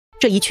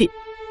这一去，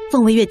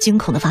凤微月惊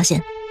恐地发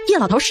现叶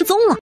老头失踪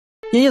了。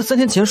爷爷3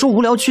天前说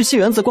无聊去戏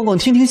园子逛逛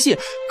听听戏，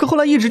可后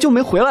来一直就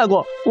没回来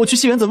过。我去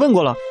戏园子问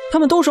过了，他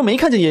们都说没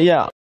看见爷爷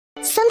啊。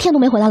3天都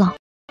没回来了？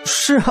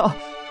是啊，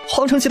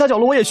皇城其他角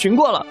落我也寻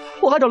过了，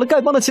我还找了丐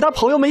帮的其他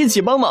朋友们一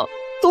起帮忙，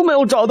都没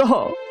有找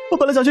到。我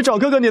本来想去找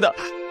哥哥你的，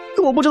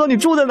可我不知道你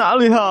住在哪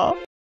里啊。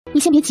你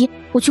先别急，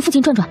我去附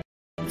近转转。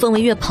凤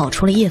微月跑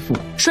出了叶府，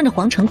顺着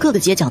皇城各个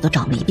街角都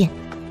找了一遍，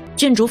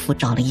郡主府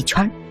找了一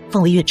圈，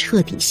凤微月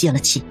彻底泄了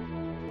气。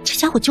这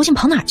家伙究竟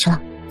跑哪儿去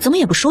了？怎么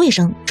也不说一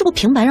声，这不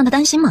平白让他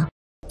担心吗？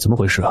怎么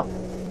回事啊？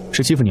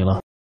谁欺负你了？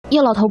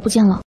叶老头不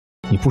见了。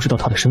你不知道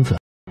他的身份？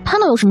他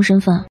能有什么身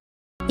份？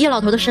叶老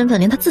头的身份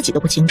连他自己都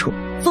不清楚，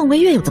凤微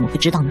月又怎么会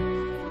知道呢？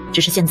只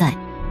是现在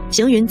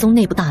行云宗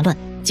内部大乱，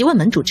几位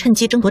门主趁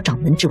机争夺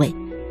掌门之位，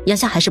眼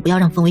下还是不要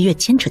让凤微月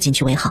牵扯进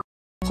去为好。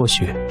或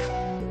许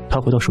他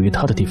回到属于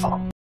他的地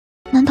方。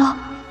难道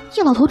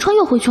叶老头穿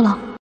越回去了？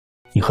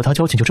你和他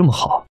交情就这么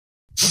好？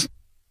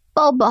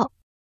抱抱。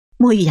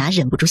莫玉雅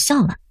忍不住笑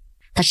了，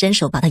他伸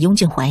手把他拥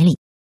进怀里。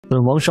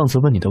本王上次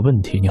问你的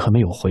问题你还没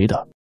有回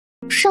答。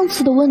上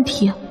次的问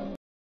题？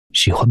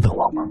喜欢本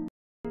王吗？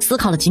思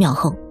考了几秒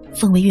后，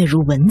凤微月如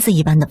蚊子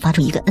一般的发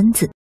出一个N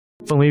字。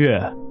凤微月，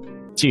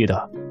记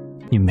得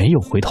你没有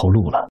回头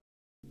路了。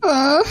妈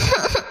妈，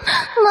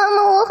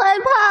我害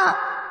怕。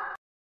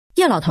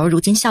叶老头如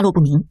今下落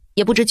不明，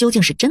也不知究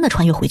竟是真的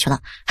穿越回去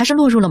了，还是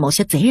落入了某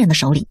些贼人的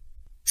手里。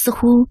似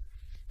乎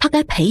他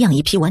该培养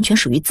一批完全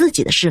属于自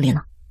己的势力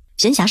了。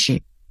闲暇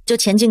时就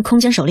潜进空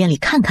间手链里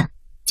看看，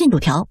进度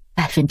条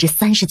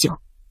39%。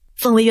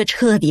凤微月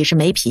彻底是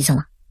没脾气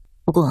了。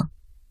不过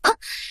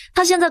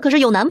她现在可是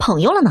有男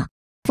朋友了呢。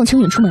凤青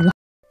允出门了，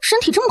身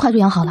体这么快就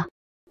养好了，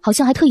好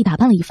像还特意打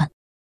扮了一番。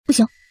不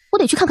行，我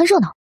得去看看热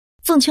闹。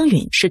凤青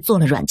允是坐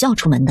了软轿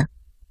出门的，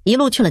一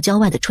路去了郊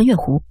外的春月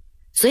湖，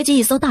随即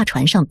一艘大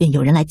船上便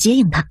有人来接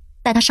应他，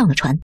带他上了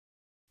船。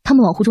他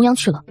们往湖中央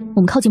去了，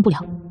我们靠近不了，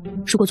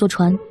如果坐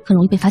船很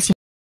容易被发现。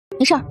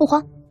没事儿，不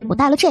慌，我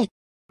带了这个。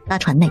大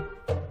船内，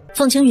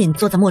凤青允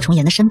坐在莫重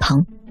言的身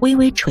旁，微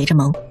微垂着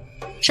眸。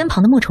身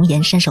旁的莫重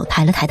言伸手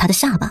抬了抬他的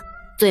下巴，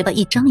嘴巴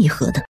一张一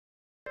合的。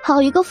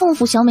好一个凤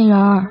府小美人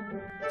儿，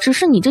只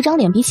是你这张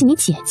脸比起你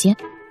姐姐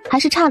还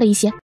是差了一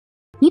些。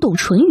你懂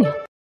唇语？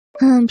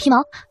皮毛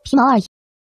而已。